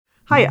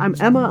Hi, I'm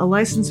Emma, a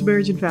licensed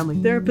marriage and family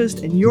therapist,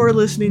 and you're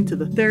listening to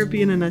the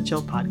Therapy in a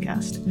Nutshell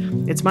podcast.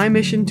 It's my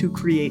mission to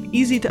create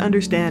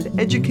easy-to-understand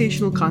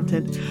educational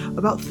content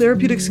about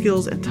therapeutic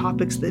skills and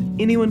topics that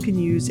anyone can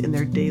use in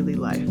their daily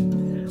life.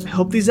 I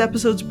hope these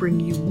episodes bring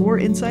you more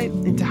insight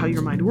into how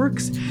your mind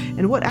works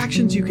and what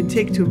actions you can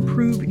take to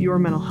improve your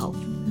mental health.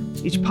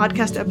 Each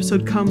podcast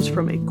episode comes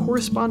from a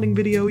corresponding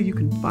video you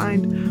can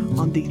find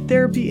on the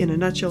Therapy in a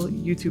Nutshell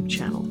YouTube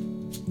channel.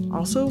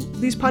 Also,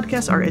 these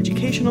podcasts are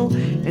educational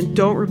and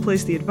don't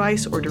replace the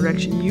advice or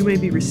direction you may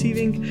be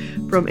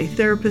receiving from a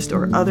therapist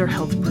or other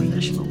health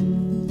professional.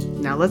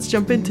 Now let's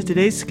jump into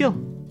today's skill.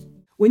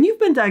 When you've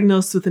been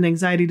diagnosed with an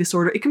anxiety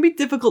disorder, it can be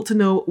difficult to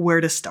know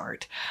where to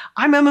start.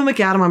 I'm Emma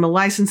McAdam, I'm a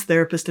licensed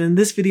therapist, and in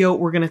this video,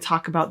 we're going to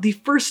talk about the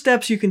first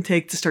steps you can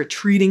take to start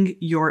treating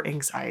your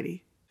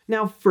anxiety.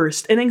 Now,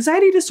 first, an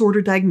anxiety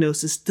disorder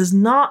diagnosis does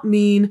not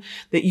mean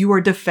that you are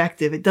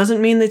defective. It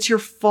doesn't mean that's your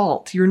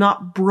fault. You're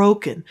not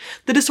broken.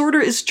 The disorder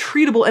is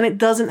treatable and it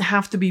doesn't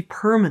have to be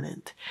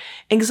permanent.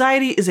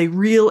 Anxiety is a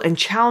real and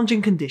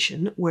challenging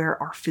condition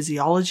where our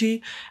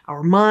physiology,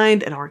 our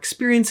mind, and our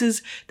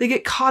experiences, they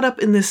get caught up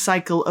in this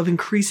cycle of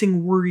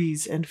increasing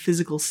worries and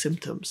physical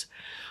symptoms.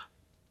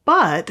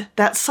 But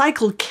that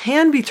cycle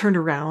can be turned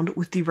around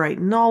with the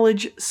right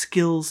knowledge,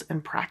 skills,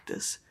 and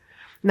practice.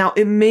 Now,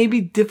 it may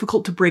be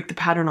difficult to break the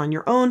pattern on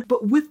your own,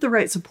 but with the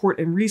right support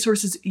and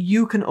resources,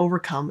 you can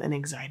overcome an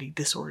anxiety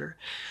disorder.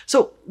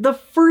 So the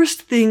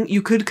first thing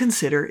you could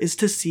consider is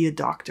to see a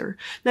doctor.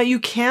 Now, you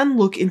can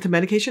look into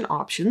medication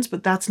options,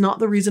 but that's not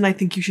the reason I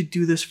think you should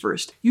do this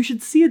first. You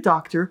should see a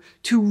doctor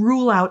to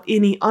rule out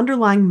any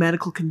underlying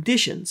medical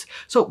conditions.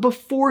 So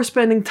before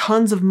spending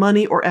tons of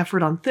money or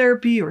effort on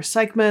therapy or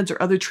psych meds or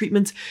other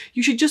treatments,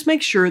 you should just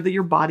make sure that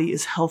your body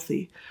is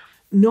healthy.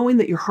 Knowing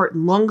that your heart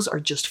and lungs are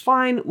just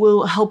fine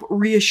will help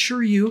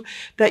reassure you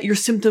that your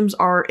symptoms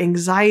are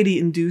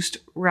anxiety-induced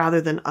rather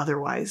than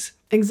otherwise.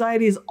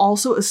 Anxiety is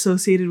also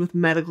associated with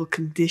medical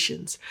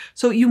conditions,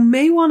 so you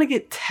may want to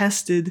get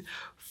tested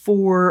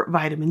for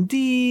vitamin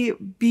D,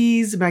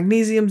 Bs,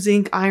 magnesium,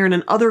 zinc, iron,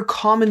 and other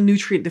common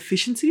nutrient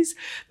deficiencies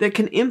that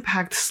can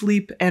impact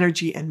sleep,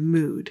 energy, and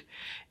mood.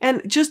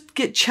 And just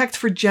get checked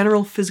for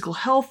general physical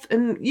health,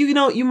 and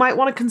you might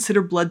want to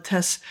consider blood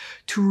tests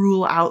to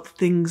rule out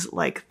things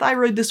like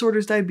thyroid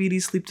disorders,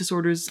 diabetes, sleep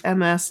disorders,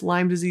 MS,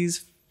 Lyme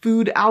disease,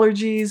 food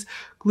allergies,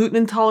 gluten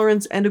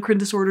intolerance, endocrine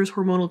disorders,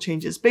 hormonal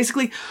changes.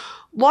 Basically,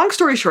 long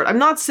story short, I'm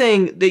not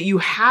saying that you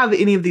have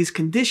any of these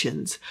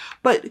conditions,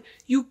 but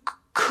you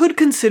could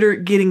consider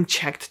getting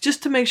checked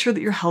just to make sure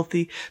that you're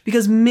healthy,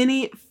 because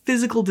many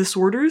physical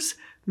disorders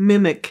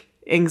mimic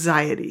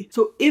anxiety.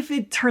 So if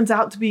it turns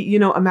out to be,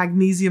 a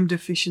magnesium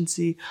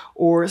deficiency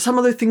or some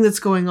other thing that's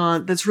going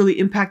on that's really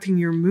impacting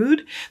your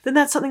mood, then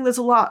that's something that's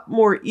a lot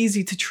more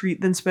easy to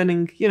treat than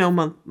spending,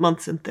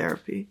 months in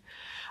therapy.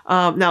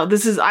 Now,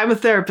 I'm a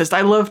therapist.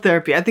 I love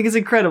therapy. I think it's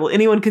incredible.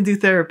 Anyone can do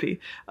therapy.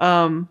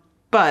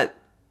 But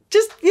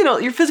just,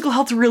 your physical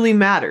health really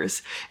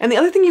matters. And the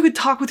other thing you could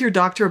talk with your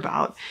doctor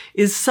about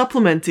is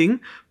supplementing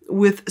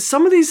with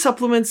some of these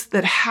supplements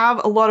that have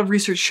a lot of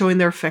research showing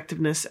their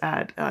effectiveness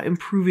at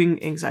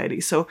improving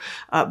anxiety. So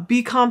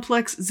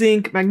B-complex,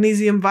 zinc,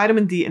 magnesium,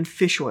 vitamin D, and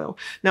fish oil.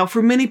 Now,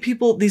 for many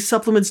people, these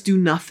supplements do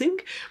nothing,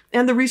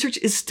 and the research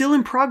is still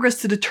in progress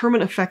to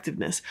determine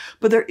effectiveness.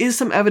 But there is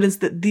some evidence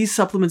that these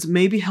supplements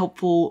may be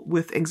helpful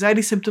with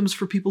anxiety symptoms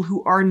for people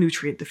who are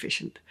nutrient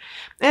deficient.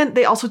 And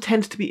they also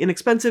tend to be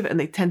inexpensive, and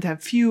they tend to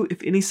have few,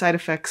 if any, side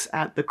effects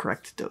at the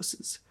correct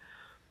doses.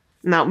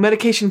 Now,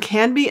 medication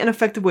can be an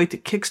effective way to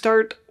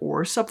kickstart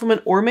or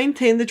supplement or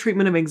maintain the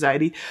treatment of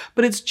anxiety,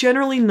 but it's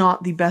generally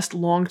not the best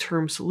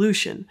long-term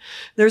solution.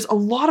 There's a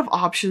lot of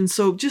options,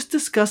 so just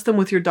discuss them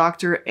with your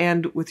doctor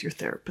and with your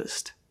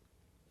therapist.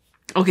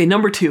 Okay,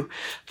 number 2,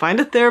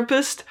 find a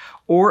therapist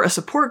or a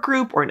support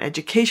group or an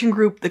education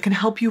group that can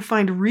help you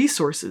find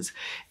resources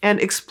and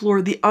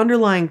explore the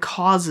underlying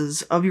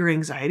causes of your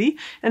anxiety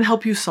and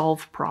help you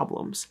solve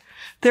problems.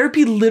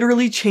 Therapy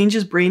literally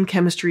changes brain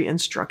chemistry and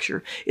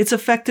structure. It's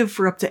effective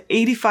for up to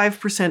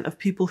 85% of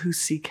people who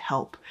seek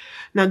help.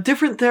 Now,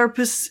 different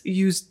therapists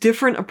use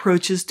different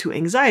approaches to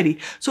anxiety,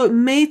 so it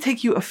may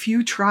take you a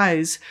few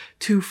tries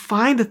to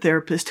find a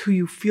therapist who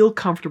you feel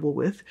comfortable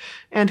with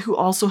and who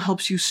also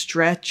helps you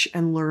stretch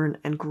and learn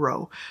and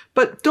grow.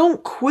 But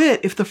don't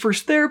quit if the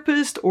first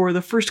therapist or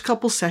the first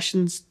couple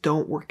sessions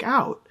don't work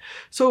out.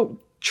 So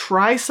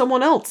try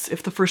someone else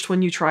if the first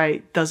one you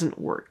try doesn't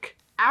work.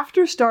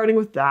 After starting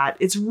with that,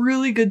 it's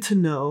really good to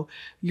know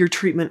your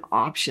treatment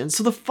options.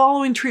 So the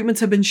following treatments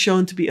have been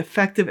shown to be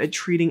effective at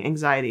treating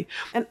anxiety.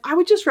 And I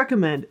would just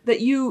recommend that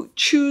you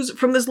choose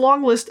from this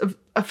long list of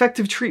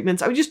effective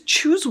treatments, I would just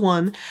choose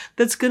one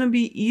that's going to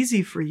be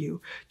easy for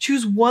you.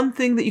 Choose one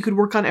thing that you could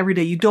work on every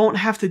day. You don't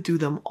have to do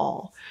them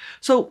all.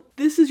 So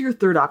this is your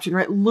third option,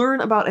 right?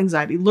 Learn about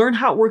anxiety. Learn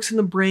how it works in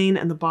the brain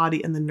and the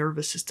body and the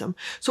nervous system.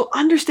 So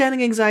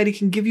understanding anxiety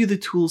can give you the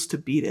tools to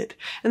beat it.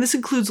 And this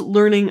includes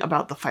learning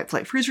about the fight,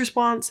 flight, freeze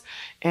response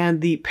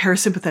and the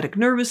parasympathetic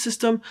nervous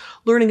system,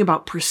 learning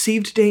about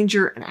perceived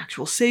danger and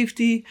actual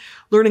safety,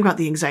 learning about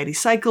the anxiety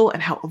cycle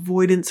and how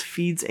avoidance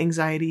feeds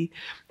anxiety,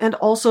 and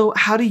also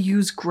how to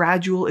use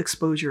gradual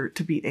exposure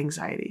to beat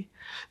anxiety.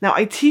 Now,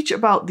 I teach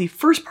about the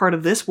first part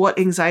of this, what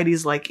anxiety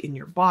is like in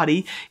your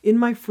body, in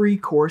my free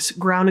course,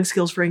 Grounding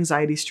Skills for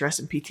Anxiety, Stress,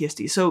 and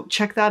PTSD. So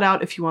check that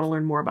out if you want to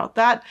learn more about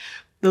that.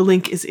 The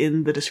link is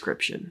in the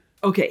description.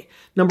 Okay,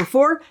 number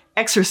 4,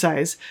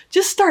 exercise.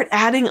 Just start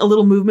adding a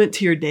little movement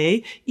to your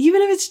day, even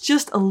if it's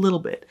just a little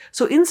bit.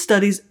 So in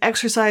studies,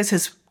 exercise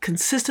has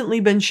consistently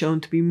been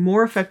shown to be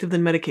more effective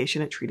than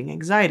medication at treating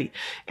anxiety.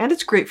 And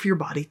it's great for your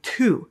body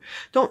too.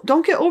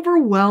 Don't get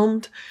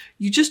overwhelmed.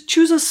 You just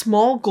choose a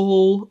small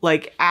goal,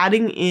 like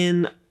adding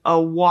in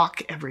a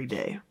walk every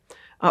day.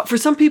 For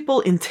some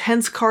people,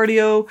 intense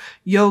cardio,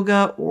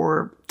 yoga,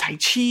 or Tai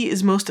Chi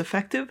is most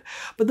effective,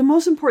 but the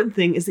most important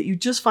thing is that you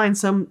just find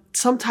some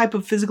type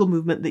of physical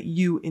movement that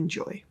you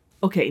enjoy.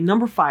 Okay,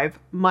 number 5,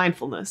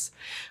 mindfulness.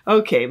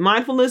 Okay,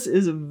 mindfulness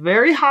is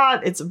very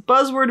hot. It's a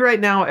buzzword right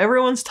now.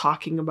 Everyone's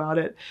talking about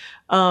it.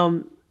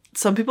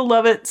 Some people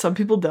love it, some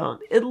people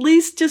don't. At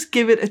least just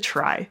give it a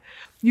try.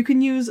 You can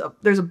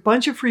there's a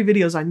bunch of free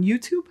videos on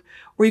YouTube,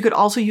 or you could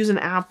also use an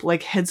app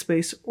like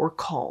Headspace or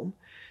Calm.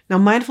 Now,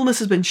 mindfulness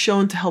has been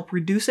shown to help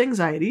reduce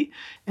anxiety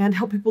and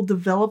help people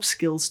develop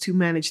skills to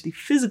manage the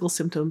physical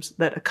symptoms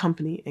that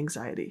accompany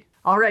anxiety.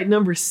 All right,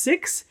 number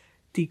 6,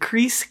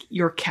 decrease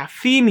your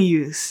caffeine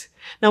use.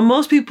 Now,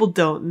 most people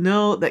don't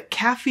know that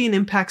caffeine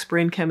impacts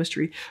brain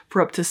chemistry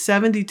for up to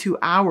 72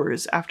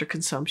 hours after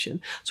consumption.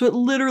 So it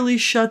literally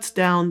shuts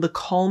down the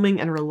calming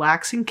and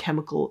relaxing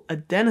chemical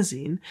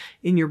adenosine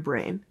in your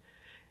brain.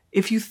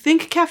 If you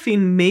think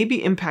caffeine may be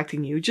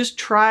impacting you, just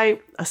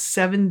try a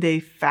 7-day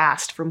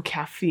fast from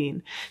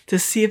caffeine to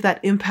see if that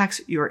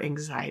impacts your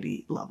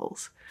anxiety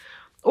levels.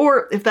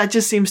 Or if that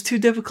just seems too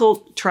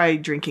difficult, try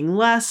drinking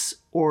less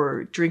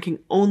or drinking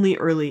only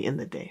early in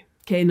the day.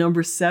 Okay,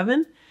 number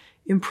 7,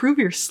 improve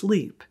your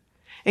sleep.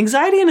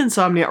 Anxiety and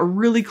insomnia are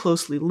really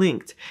closely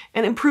linked,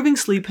 and improving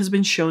sleep has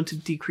been shown to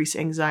decrease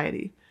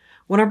anxiety.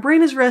 When our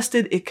brain is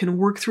rested, it can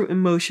work through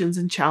emotions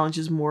and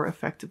challenges more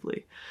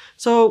effectively.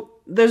 So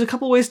there's a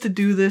couple ways to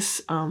do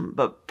this,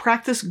 but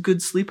practice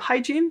good sleep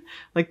hygiene,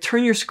 like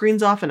turn your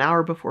screens off an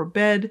hour before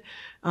bed,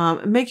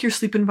 and make your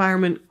sleep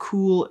environment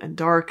cool and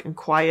dark and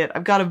quiet.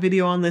 I've got a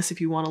video on this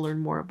if you want to learn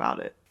more about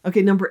it.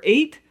 Okay, number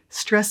 8,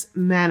 stress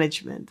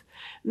management.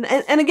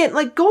 And again,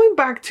 like going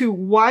back to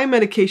why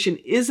medication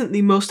isn't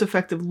the most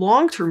effective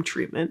long-term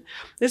treatment,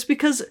 is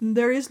because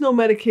there is no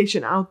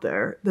medication out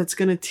there that's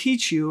going to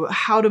teach you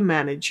how to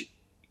manage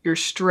your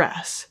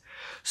stress.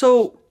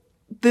 So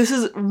this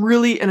is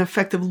really an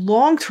effective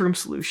long-term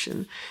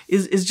solution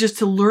is just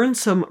to learn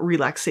some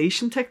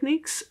relaxation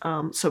techniques,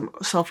 some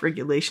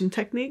self-regulation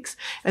techniques.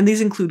 And these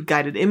include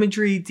guided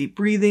imagery, deep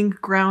breathing,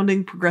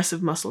 grounding,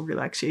 progressive muscle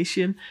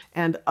relaxation,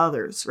 and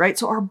others, right?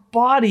 So our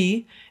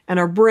body and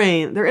our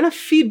brain, they're in a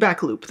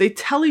feedback loop. They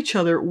tell each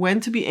other when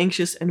to be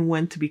anxious and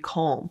when to be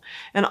calm.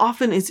 And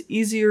often it's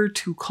easier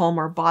to calm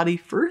our body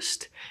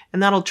first,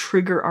 and that'll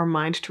trigger our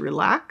mind to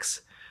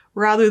relax,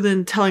 rather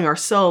than telling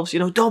ourselves,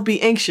 don't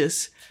be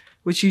anxious,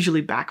 which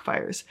usually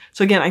backfires.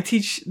 So again, I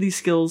teach these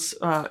skills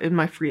in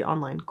my free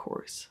online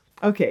course.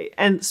 Okay,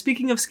 and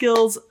speaking of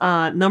skills,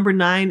 number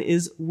 9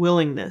 is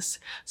willingness.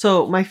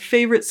 So my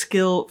favorite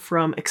skill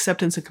from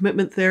acceptance and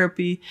commitment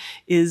therapy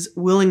is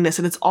willingness,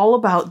 and it's all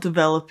about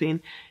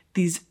developing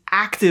these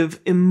active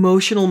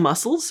emotional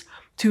muscles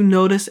to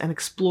notice and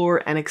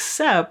explore and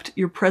accept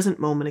your present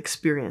moment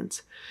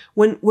experience.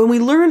 When we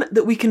learn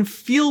that we can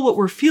feel what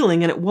we're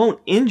feeling and it won't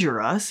injure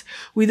us,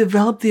 we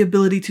develop the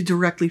ability to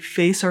directly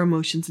face our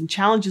emotions and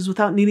challenges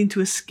without needing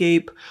to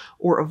escape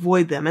or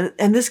avoid them.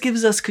 And this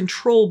gives us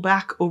control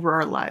back over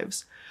our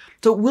lives.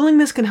 So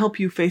willingness can help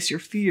you face your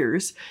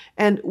fears.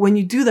 And when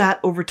you do that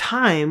over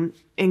time,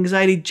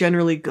 anxiety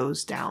generally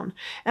goes down.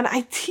 And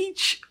I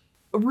teach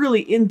a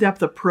really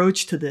in-depth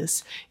approach to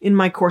this in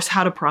my course,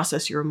 How to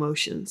Process Your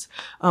Emotions.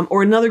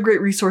 Or another great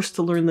resource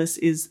to learn this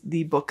is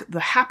the book, The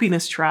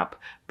Happiness Trap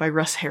by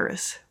Russ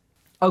Harris.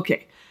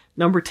 Okay,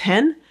 number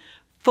 10,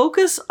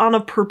 focus on a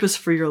purpose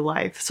for your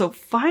life. So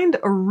find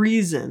a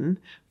reason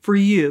for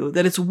you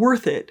that it's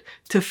worth it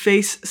to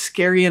face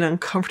scary and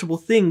uncomfortable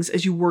things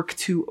as you work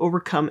to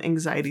overcome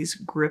anxiety's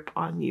grip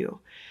on you.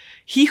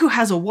 He who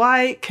has a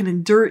why can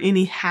endure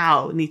any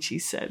how, Nietzsche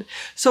said.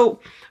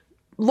 So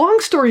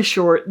long story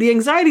short, the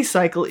anxiety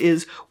cycle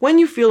is when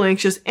you feel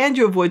anxious and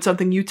you avoid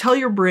something, you tell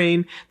your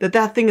brain that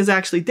that thing is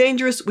actually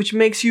dangerous, which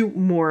makes you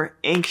more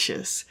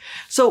anxious.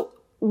 So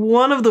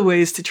one of the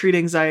ways to treat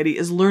anxiety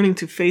is learning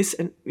to face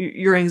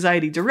your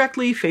anxiety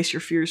directly, face your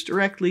fears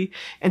directly,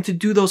 and to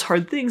do those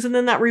hard things. And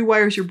then that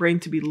rewires your brain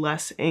to be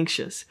less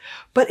anxious.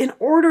 But in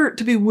order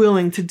to be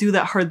willing to do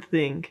that hard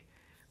thing,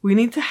 we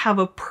need to have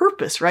a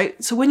purpose,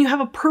 right? So when you have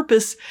a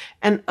purpose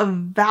and a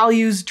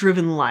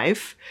values-driven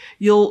life,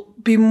 you'll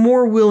be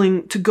more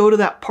willing to go to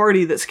that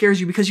party that scares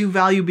you because you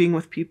value being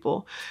with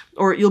people.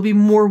 Or you'll be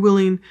more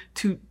willing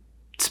to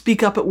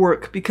speak up at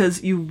work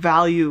because you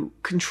value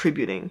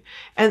contributing.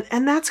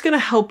 And that's going to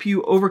help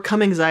you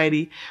overcome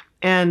anxiety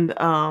and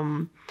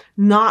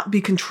not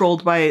be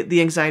controlled by the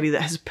anxiety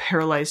that has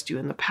paralyzed you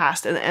in the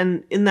past.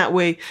 And in that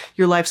way,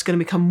 your life's going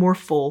to become more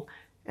full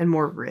and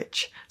more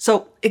rich.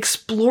 So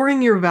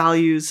exploring your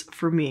values,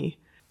 for me,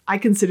 I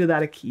consider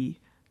that a key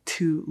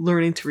to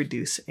learning to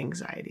reduce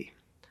anxiety.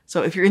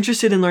 So if you're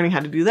interested in learning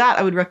how to do that,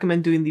 I would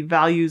recommend doing the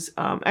values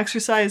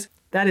exercise.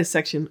 That is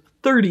section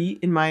 30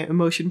 in my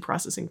emotion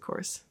processing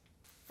course.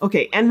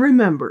 Okay, and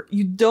remember,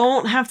 you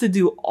don't have to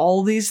do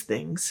all these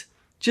things.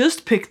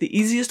 Just pick the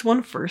easiest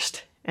one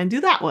first and do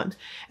that one.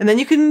 And then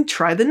you can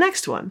try the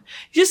next one.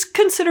 Just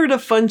consider it a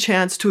fun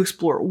chance to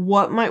explore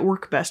what might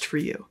work best for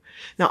you.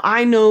 Now,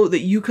 I know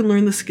that you can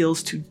learn the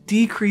skills to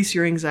decrease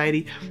your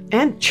anxiety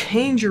and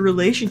change your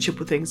relationship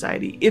with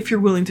anxiety if you're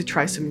willing to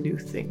try some new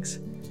things.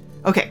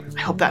 Okay, I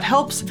hope that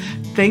helps.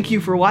 Thank you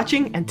for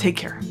watching and take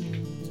care.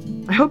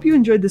 I hope you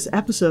enjoyed this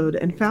episode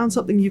and found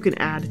something you can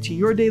add to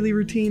your daily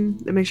routine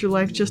that makes your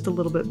life just a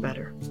little bit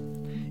better.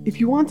 If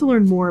you want to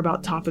learn more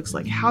about topics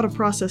like how to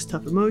process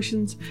tough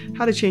emotions,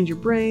 how to change your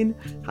brain,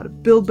 how to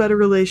build better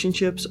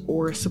relationships,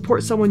 or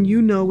support someone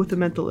you know with a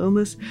mental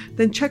illness,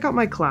 then check out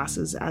my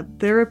classes at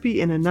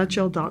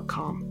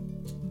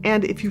therapyinanutshell.com.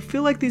 And if you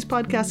feel like these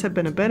podcasts have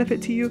been a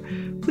benefit to you,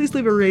 please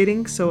leave a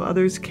rating so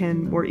others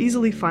can more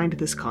easily find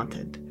this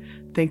content.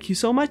 Thank you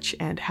so much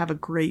and have a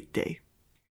great day.